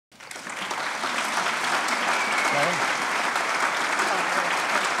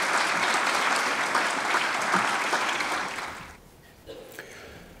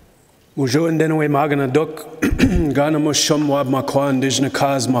Mujo ndenwe magana dok gana mushom wab makwan dijna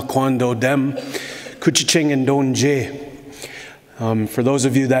kaz makwan do dem kuchiching and donje. For those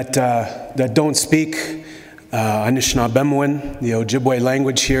of you that don't speak Anishinaabe, the Ojibwe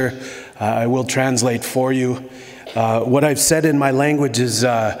language here, I will translate for you. What I've said in my language is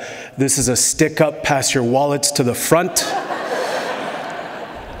this is a stick up, pass your wallets to the front.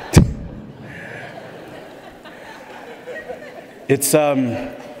 It's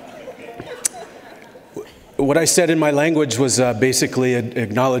what I said in my language was basically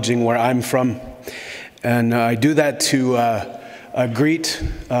acknowledging where I'm from, and I do that to greet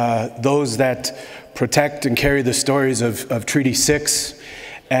those that protect and carry the stories of Treaty 6,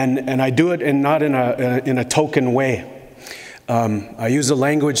 and I do it not in a token way. I use the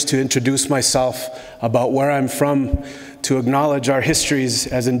language to introduce myself about where I'm from, to acknowledge our histories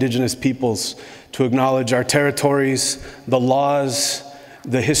as Indigenous peoples, to acknowledge our territories, the laws,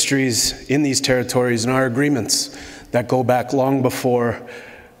 the histories in these territories, and our agreements that go back long before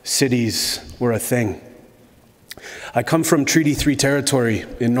cities were a thing. I come from Treaty 3 territory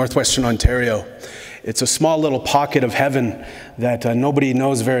in northwestern Ontario. It's a small little pocket of heaven that nobody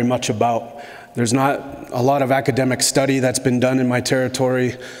knows very much about. There's not a lot of academic study that's been done in my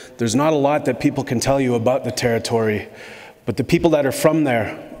territory. There's not a lot that people can tell you about the territory, but the people that are from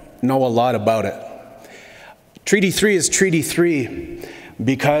there know a lot about it. Treaty 3 is Treaty 3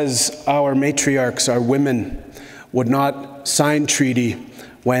 because our matriarchs, our women, would not sign treaty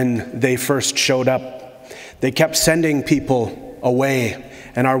when they first showed up. They kept sending people away,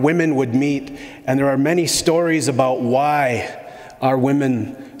 and our women would meet, and there are many stories about why our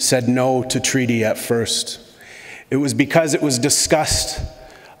women said no to treaty at first. It was because it was discussed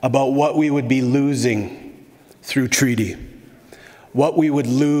about what we would be losing through treaty, what we would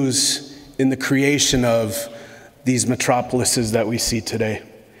lose in the creation of these metropolises that we see today.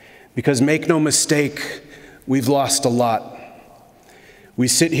 Because make no mistake, we've lost a lot. We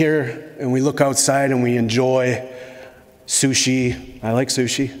sit here and we look outside and we enjoy sushi. I like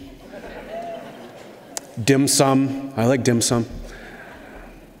sushi. Dim sum. I like dim sum.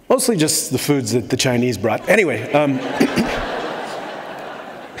 Mostly just the foods that the Chinese brought. Anyway,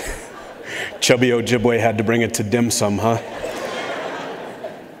 chubby Ojibwe had to bring it to dim sum, huh?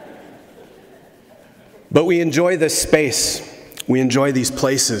 But we enjoy this space. We enjoy these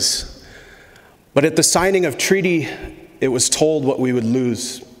places. But at the signing of treaty, it was told what we would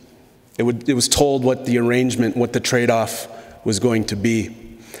lose. It was told what the arrangement, what the trade-off was going to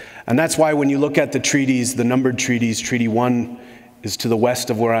be. And that's why when you look at the treaties, the numbered treaties, Treaty 1 is to the west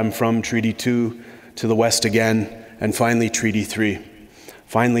of where I'm from, Treaty 2 to the west again, and finally Treaty 3.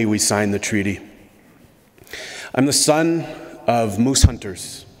 Finally, we signed the treaty. I'm the son of moose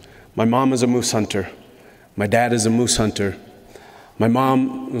hunters. My mom is a moose hunter. My dad is a moose hunter. My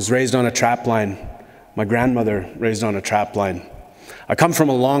mom was raised on a trap line. My grandmother raised on a trap line. I come from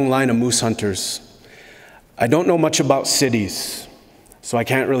a long line of moose hunters. I don't know much about cities, so I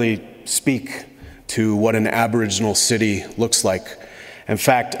can't really speak to what an Aboriginal city looks like. In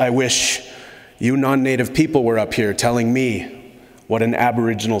fact, I wish you non-native people were up here telling me what an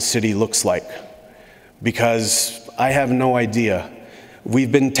Aboriginal city looks like, because I have no idea.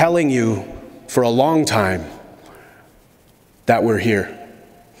 We've been telling you for a long time that we're here.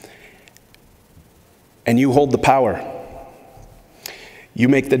 And you hold the power. You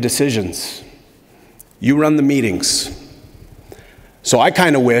make the decisions. You run the meetings. So I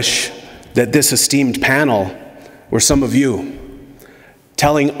kind of wish that this esteemed panel were some of you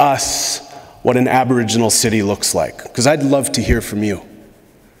telling us what an Aboriginal city looks like, because I'd love to hear from you.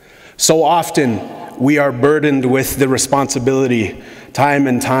 So often we are burdened with the responsibility time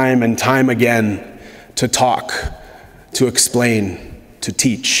and time again to talk, to explain, to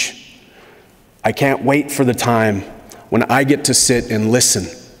teach. I can't wait for the time when I get to sit and listen,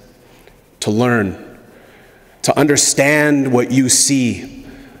 to learn, to understand what you see,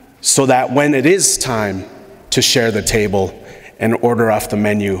 so that when it is time to share the table and order off the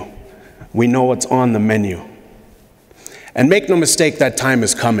menu, we know what's on the menu. And make no mistake, that time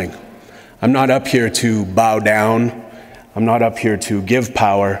is coming. I'm not up here to bow down. I'm not up here to give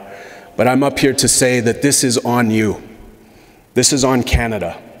power, but I'm up here to say that this is on you. This is on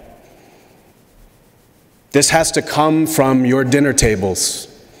Canada. This has to come from your dinner tables.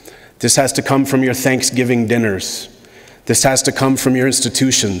 This has to come from your Thanksgiving dinners. This has to come from your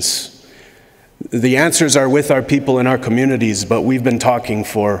institutions. The answers are with our people in our communities, but we've been talking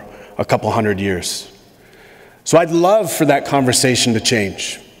for a couple hundred years. So I'd love for that conversation to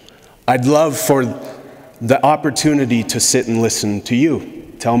change. I'd love for the opportunity to sit and listen to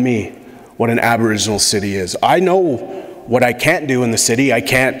you tell me what an Aboriginal city is. I know what I can't do in the city. I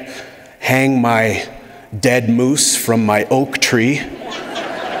can't hang my dead moose from my oak tree.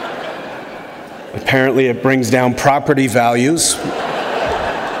 Apparently it brings down property values.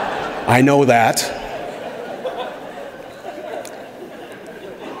 I know that.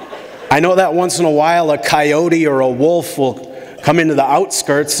 I know that once in a while a coyote or a wolf will come into the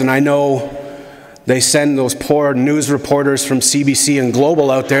outskirts, and I know they send those poor news reporters from CBC and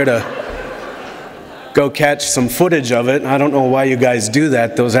Global out there to go catch some footage of it. I don't know why you guys do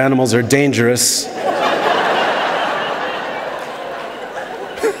that. Those animals are dangerous.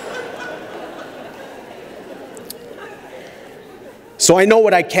 So I know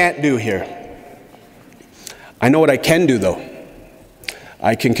what I can't do here. I know what I can do, though.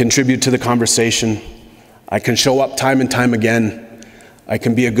 I can contribute to the conversation. I can show up time and time again. I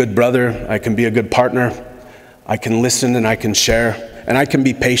can be a good brother. I can be a good partner. I can listen and I can share. And I can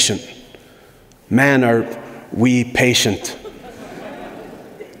be patient. Man, are we patient.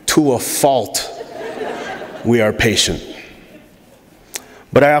 To a fault, we are patient.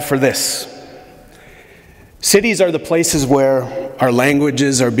 But I offer this. Cities are the places where our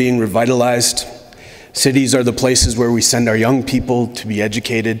languages are being revitalized. Cities are the places where we send our young people to be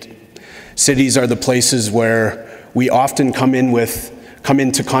educated. Cities are the places where we often come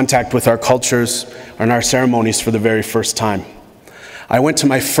into contact with our cultures and our ceremonies for the very first time. I went to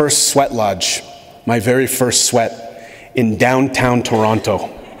my first sweat lodge, my very first sweat, in downtown Toronto.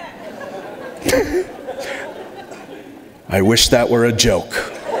 I wish that were a joke.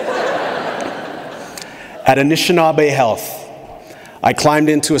 At Anishinaabe Health, I climbed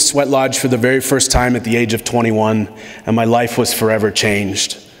into a sweat lodge for the very first time at the age of 21, and my life was forever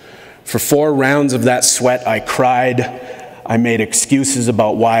changed. For 4 rounds of that sweat, I cried. I made excuses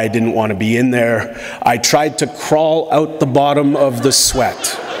about why I didn't want to be in there. I tried to crawl out the bottom of the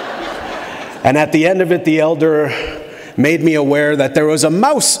sweat. And at the end of it, the elder made me aware that there was a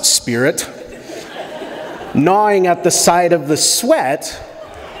mouse spirit gnawing at the side of the sweat,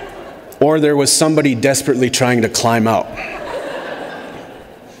 or there was somebody desperately trying to climb out.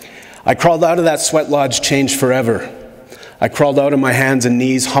 I crawled out of that sweat lodge changed forever. I crawled out on my hands and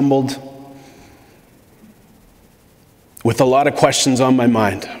knees, humbled, with a lot of questions on my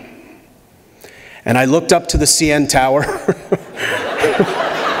mind. And I looked up to the CN Tower,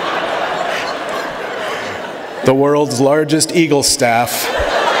 the world's largest eagle staff.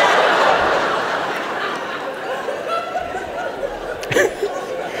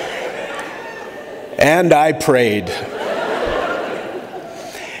 And I prayed.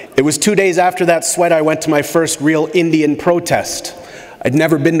 It was 2 days after that sweat I went to my first real Indian protest. I'd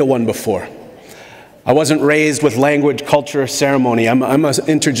never been to one before. I wasn't raised with language, culture, ceremony. I'm an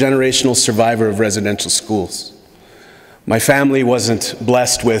intergenerational survivor of residential schools. My family wasn't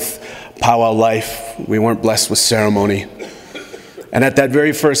blessed with powwow life. We weren't blessed with ceremony. And at that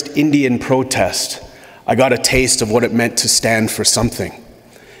very first Indian protest, I got a taste of what it meant to stand for something.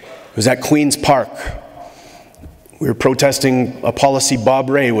 It was at Queen's Park. We were protesting a policy Bob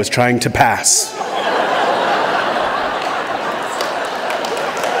Rae was trying to pass.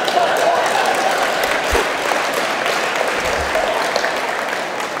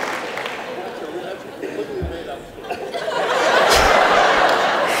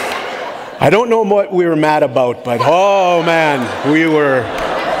 I don't know what we were mad about, but oh man, we were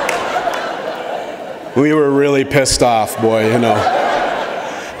really pissed off, boy, you know.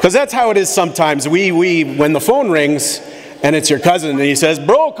 Because that's how it is sometimes. When the phone rings and it's your cousin and he says,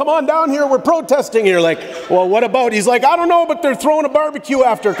 bro, come on down here, we're protesting here. Like, well, what about? He's like, I don't know, but they're throwing a barbecue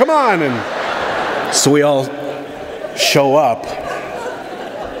after, come on. And so we all show up.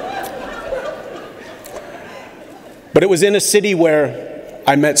 But it was in a city where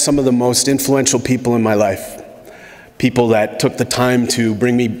I met some of the most influential people in my life. People that took the time to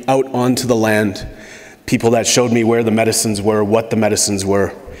bring me out onto the land. People that showed me where the medicines were, what the medicines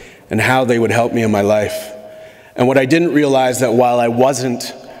were, and how they would help me in my life. And what I didn't realize, that while I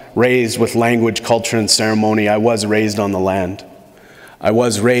wasn't raised with language, culture, and ceremony, I was raised on the land. I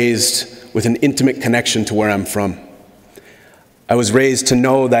was raised with an intimate connection to where I'm from. I was raised to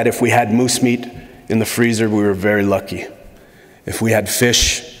know that if we had moose meat in the freezer, we were very lucky. If we had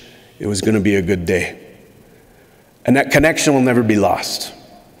fish, it was going to be a good day. And that connection will never be lost.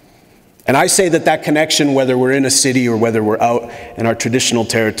 And I say that connection, whether we're in a city or whether we're out in our traditional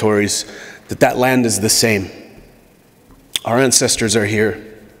territories, that land is the same. Our ancestors are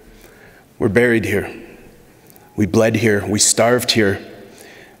here. We're buried here. We bled here. We starved here.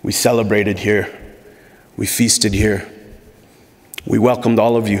 We celebrated here. We feasted here. We welcomed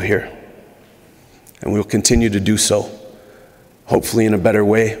all of you here. and we'll continue to do so, hopefully in a better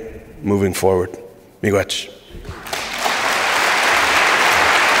way moving forward. Miigwech.